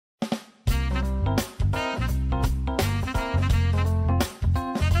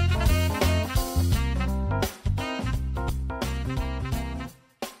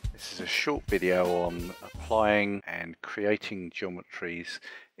short video on applying and creating geometries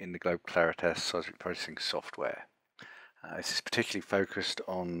in the Globe Claritas seismic processing software. This is particularly focused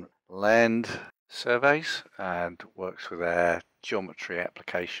on land surveys and works with our geometry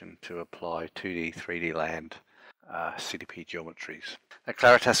application to apply 2D, 3D land CDP geometries. Now,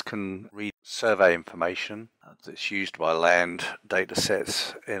 Claritas can read survey information that's used by land data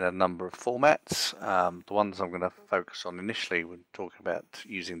sets in a number of formats. The ones I'm going to focus on initially when talking about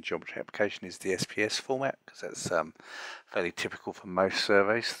using the geometry application is the SPS format, because that's fairly typical for most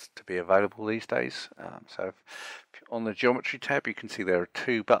surveys to be available these days. So on the geometry tab, you can see there are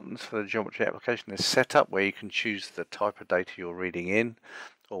two buttons for the geometry application. There's setup, where you can choose the type of data you're reading in,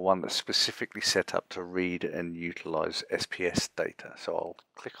 or one that's specifically set up to read and utilize SPS data. So I'll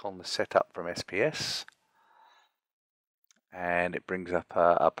click on the setup from SPS, and it brings up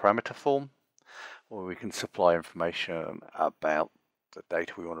a parameter form where we can supply information about the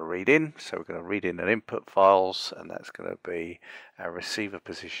data we want to read in. So we're going to read in an input files, and that's going to be our receiver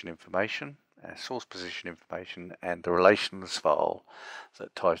position information, our source position information, and the relations file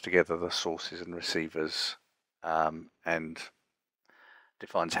that ties together the sources and receivers and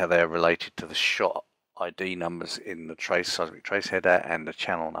defines how they're related to the shot ID numbers in the seismic trace header and the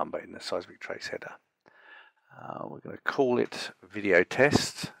channel number in the seismic trace header. We're going to call it video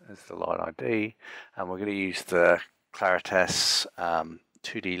test as the line ID, and we're going to use the Claritas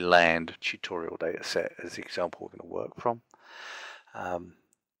 2D land tutorial data set as the example we're going to work from.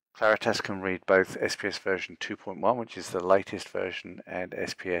 Claritas can read both SPS version 2.1, which is the latest version, and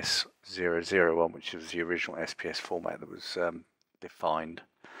SPS 001, which is the original SPS format that was defined.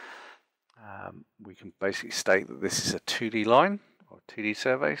 We can basically state that this is a 2D line or 2D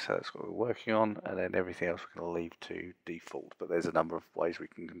survey, so that's what we're working on, and then everything else we're going to leave to default, but there's a number of ways we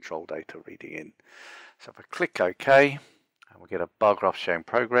can control data reading in. So if I click OK, and we'll get a bar graph showing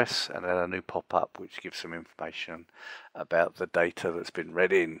progress, and then a new pop-up which gives some information about the data that's been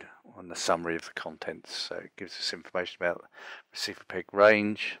read in on the summary of the contents. So it gives us information about receiver peg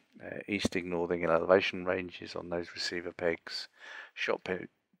range, easting, northing and elevation ranges on those receiver pegs, shot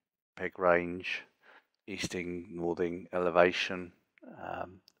peg range, easting, northing, elevation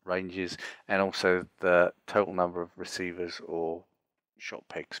ranges, and also the total number of receivers or shot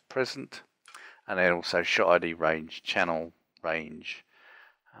pegs present, and then also shot ID range, channel range,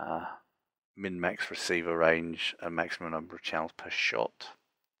 min-max receiver range, and maximum number of channels per shot.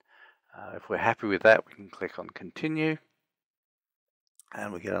 If we're happy with that, we can click on continue,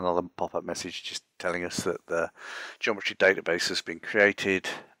 and we get another pop-up message just telling us that the geometry database has been created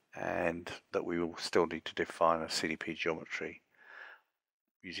and that we will still need to define a CDP geometry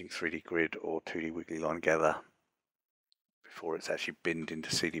using 3D grid or 2D wiggly line gather before it's actually binned into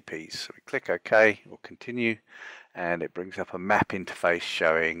CDPs. So we click OK or continue, and it brings up a map interface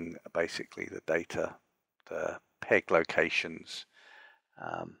showing basically the data, the peg locations,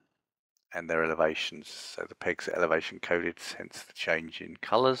 and their elevations. So the pegs are elevation coded, hence the change in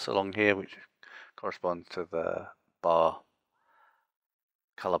colors along here, which corresponds to the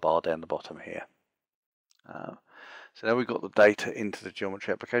color bar down the bottom here. So now we've got the data into the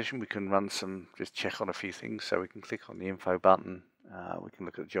geometry application. We can run just check on a few things. So we can click on the info button. We can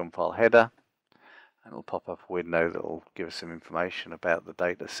look at the geom file header, and it'll pop up a window that will give us some information about the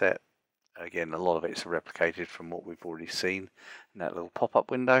data set. Again, a lot of it's replicated from what we've already seen in that little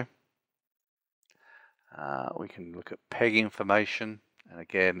pop-up window. We can look at peg information, and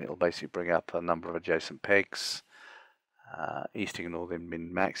again, it'll basically bring up a number of adjacent pegs, easting and northing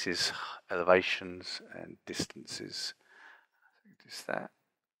min-maxes, elevations and distances, just that.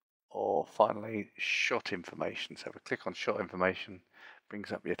 Or finally, shot information. So if we click on shot information, it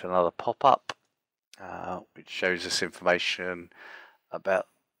brings up yet another pop-up which shows us information about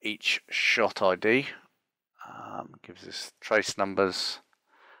each shot ID, gives us trace numbers,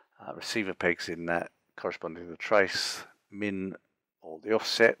 receiver pegs in that corresponding to the trace, min or the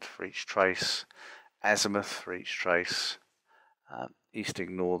offset for each trace, azimuth for each trace,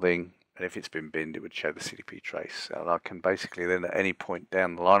 easting, northing, and if it's been binned, it would show the CDP trace. And I can basically then at any point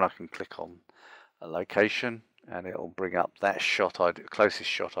down the line, I can click on a location, and it will bring up that shot ID, closest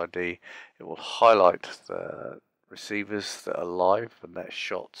shot ID. It will highlight the receivers that are live and that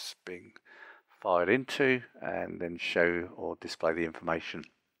shot's being fired into, and then show or display the information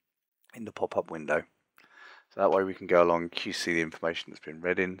in the pop-up window. So that way we can go along and QC the information that's been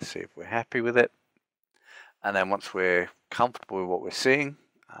read in, see if we're happy with it. And then once we're comfortable with what we're seeing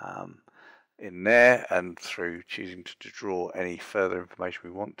in there, and through choosing to draw any further information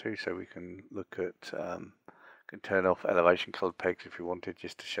we want to, so we can look at, can turn off elevation colored pegs if we wanted,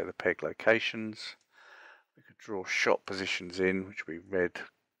 just to show the peg locations. We could draw shot positions in, which we read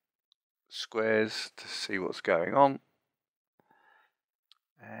squares to see what's going on.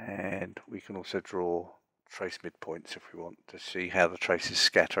 And we can also draw trace midpoints if we want to see how the traces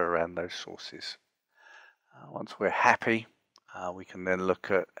scatter around those sources. Once we're happy, we can then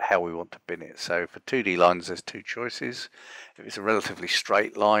look at how we want to bin it. So for 2D lines, there's two choices. If it's a relatively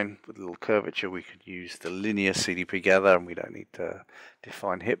straight line with a little curvature, we could use the linear CDP gather, and we don't need to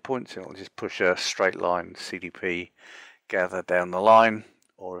define hit points. It'll just push a straight line CDP gather down the line.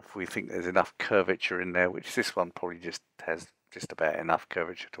 Or if we think there's enough curvature in there, which this one probably just has just about enough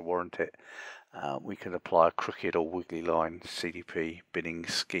curvature to warrant it, we can apply a crooked or wiggly line CDP binning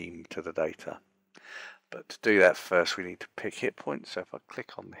scheme to the data. But to do that first, we need to pick hit points. So if I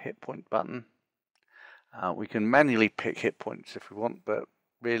click on the hit point button, we can manually pick hit points if we want, but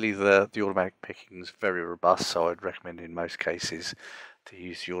really the automatic picking is very robust, so I'd recommend in most cases to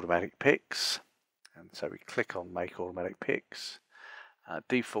use the automatic picks. And so we click on make automatic picks.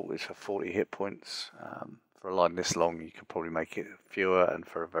 Default is for 40 hit points. For a line this long, you can probably make it fewer, and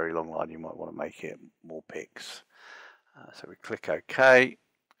for a very long line, you might want to make it more picks. So we click OK,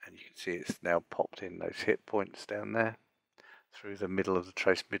 and you can see it's now popped in those hit points down there through the middle of the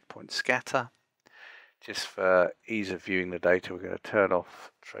trace midpoint scatter. Just for ease of viewing the data, we're going to turn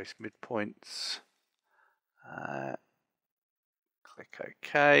off trace midpoints. Click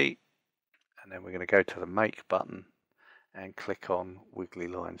OK, and then we're going to go to the make button and click on wiggly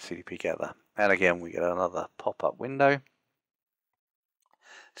line CDP gather. And again, we get another pop-up window.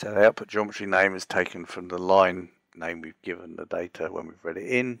 So the output geometry name is taken from the line name we've given the data when we've read it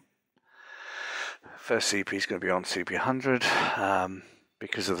in. First CDP is going to be on CDP 100.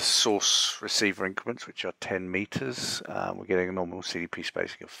 Because of the source receiver increments, which are 10 meters, we're getting a normal CDP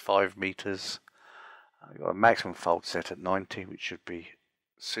spacing of 5 meters. We've got a maximum fold set at 90, which should be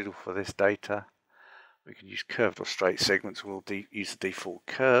suitable for this data. We can use curved or straight segments. We'll use the default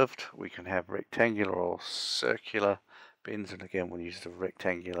curved. We can have rectangular or circular bins, and again we'll use the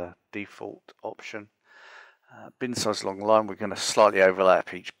rectangular default option. Bin size along the line, we're going to slightly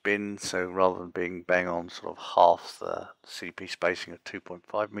overlap each bin, so rather than being bang on sort of half the CDP spacing at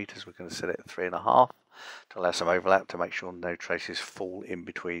 2.5 meters, we're going to set it at 3.5 to allow some overlap to make sure no traces fall in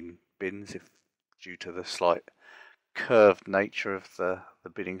between bins. If due to the slight curved nature of the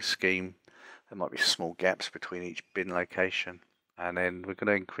binning scheme, there might be small gaps between each bin location. And then we're going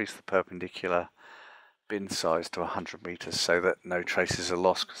to increase the perpendicular bin size to 100 meters so that no traces are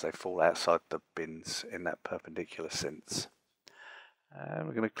lost because they fall outside the bins in that perpendicular sense. And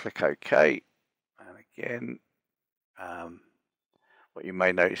we're going to click OK. And again, what you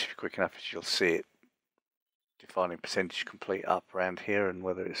may notice if you're quick enough is you'll see it defining percentage complete up around here and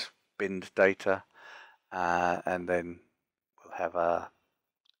whether it's binned data. And then we'll have a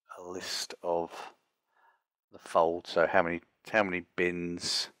list of the fold, so how many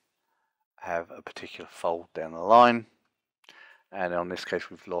bins have a particular fold down the line, and on this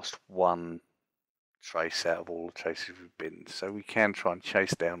case we've lost one trace out of all the traces we've binned. So we can try and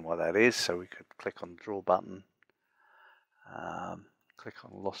chase down why that is. So we could click on the draw button, click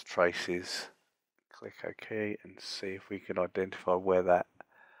on lost traces, click OK, and see if we can identify where that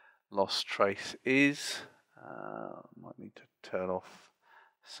lost trace is. Might need to turn off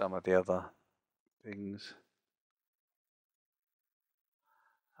some of the other things.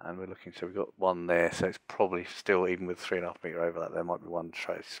 And we're looking, so we've got one there, so it's probably still, even with 3.5 meter overlap, there might be one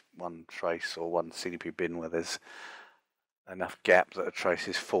trace or one CDP bin where there's enough gap that a trace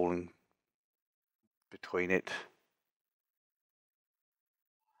is falling between it.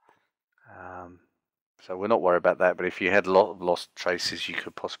 So we're not worried about that, but if you had a lot of lost traces, you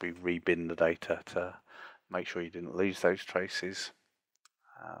could possibly rebin the data to make sure you didn't lose those traces.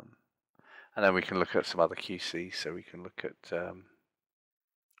 And then we can look at some other QCs, so we can look at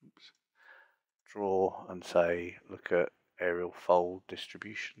draw and say look at aerial fold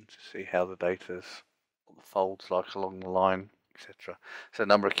distribution to see how the data's, what the folds like along the line, etc. So a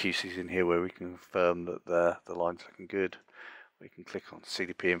number of QCs in here where we can confirm that the line's looking good. We can click on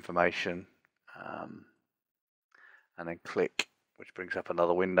CDP information and then click, which brings up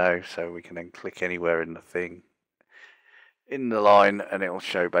another window, so we can then click anywhere in the thing in the line and it will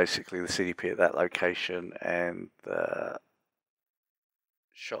show basically the CDP at that location and the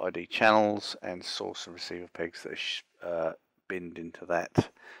shot ID channels and source and receiver pegs that are binned into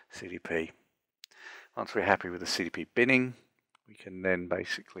that CDP. Once we're happy with the CDP binning, we can then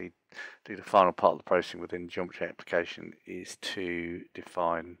basically do the final part of the processing within the geometry application is to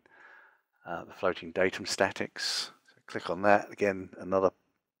define the floating datum statics. So click on that. Again, another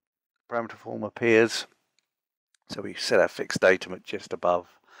parameter form appears. So we set our fixed datum at just above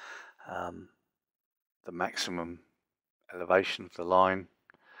the maximum elevation of the line.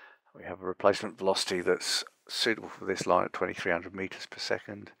 We have a replacement velocity that's suitable for this line at 2300 meters per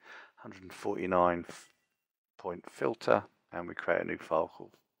second, 149 point filter, and we create a new file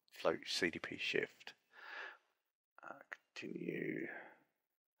called float CDP shift. Continue.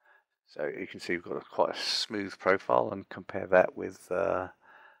 So you can see we've got quite a smooth profile, and compare that with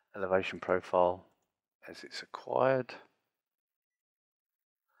elevation profile as it's acquired.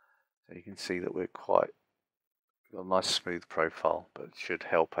 So you can see that we've got a nice smooth profile, but it should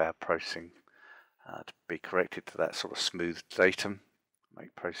help our processing to be corrected to that sort of smooth datum,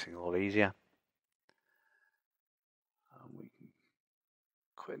 make processing a lot easier. We can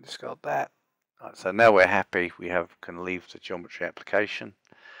quit and discard that. Right, so now we're happy. We can leave the geometry application.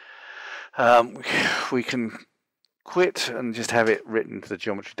 We can quit and just have it written to the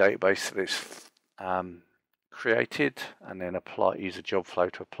geometry database that it's created, and then use a job flow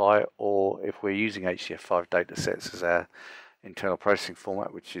to apply it. Or if we're using HDF5 datasets as our internal processing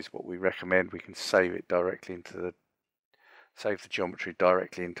format, which is what we recommend, we can save it directly into save the geometry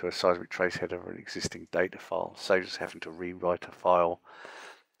directly into a seismic trace header of an existing data file. Saves us having to rewrite a file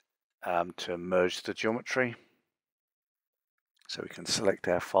to merge the geometry. So we can select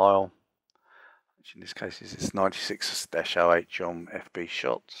our file, which in this case is 96-08 Geom FB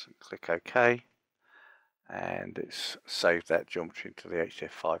shots, and click OK, and it's saved that geometry into the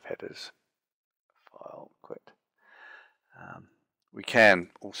HDF5 headers. File, quit. We can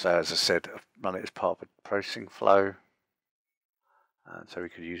also, as I said, run it as part of a processing flow. So we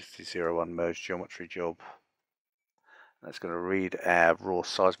could use the 01 merge geometry job. That's going to read our raw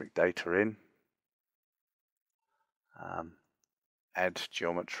seismic data in. Add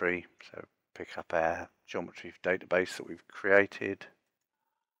geometry, so pick up our geometry database that we've created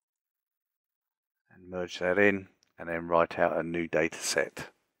and merge that in, and then write out a new data set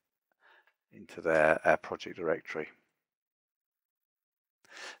into our project directory.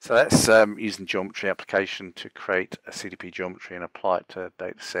 So that's using geometry application to create a CDP geometry and apply it to a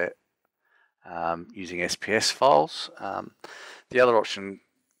data set using SPS files. The other option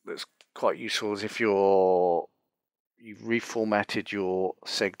that's quite useful is if you've reformatted your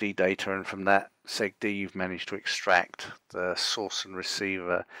SegD data, and from that SegD you've managed to extract the source and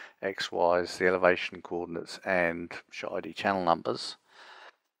receiver XYs, the elevation coordinates and shot ID channel numbers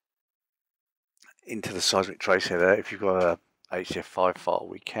into the seismic trace header. If you've got a HDF5 file,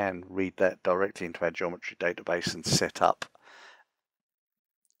 we can read that directly into our geometry database and set up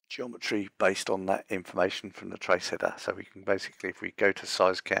geometry based on that information from the trace header. So we can basically, if we go to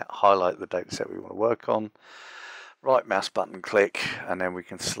SeisCat, highlight the dataset we want to work on, right mouse button click, and then we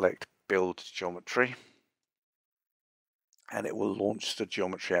can select build geometry, and it will launch the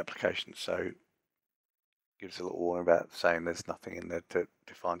geometry application. So gives a little warning about saying there's nothing in there that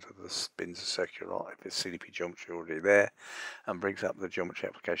defines whether the spins are circular or not, if it's CDP geometry already there, and brings up the geometry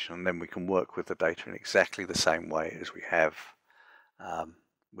application, and then we can work with the data in exactly the same way as we have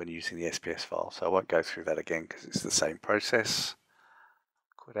when using the SPS file. So I won't go through that again because it's the same process.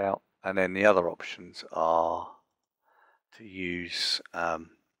 Quit out, and then the other options are to use,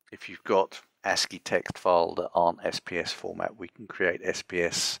 if you've got ASCII text file that aren't SPS format, we can create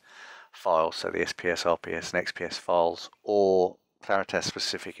SPS files, so the SPS, RPS and XPS files, or Claritas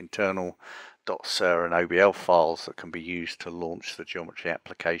specific internal .sir and OBL files that can be used to launch the geometry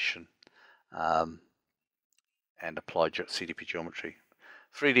application and apply CDP geometry.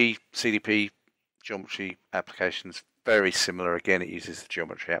 3D CDP geometry applications very similar. Again, it uses the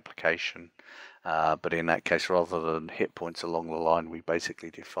geometry application, but in that case, rather than hit points along the line, we basically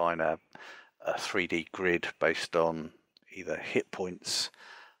define a 3D grid based on either hit points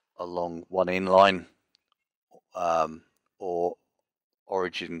along one inline or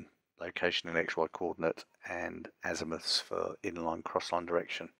origin, location and XY coordinate, and azimuths for inline crossline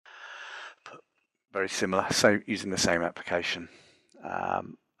direction. But very similar, so using the same application.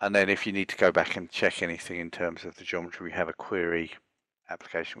 And then if you need to go back and check anything in terms of the geometry, we have a query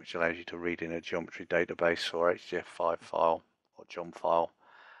application which allows you to read in a geometry database or HDF5 file or GEOM file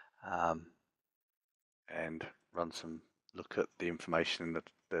and look at the information in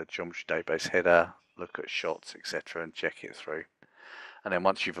the geometry database header, look at shots, etc., and check it through. And then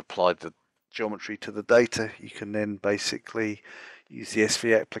once you've applied the geometry to the data, you can then basically use the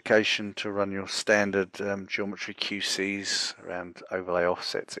SV application to run your standard geometry QCs around overlay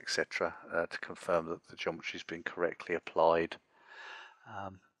offsets, etc., to confirm that the geometry has been correctly applied.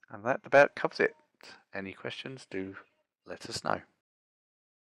 And that about covers it. Any questions, do let us know.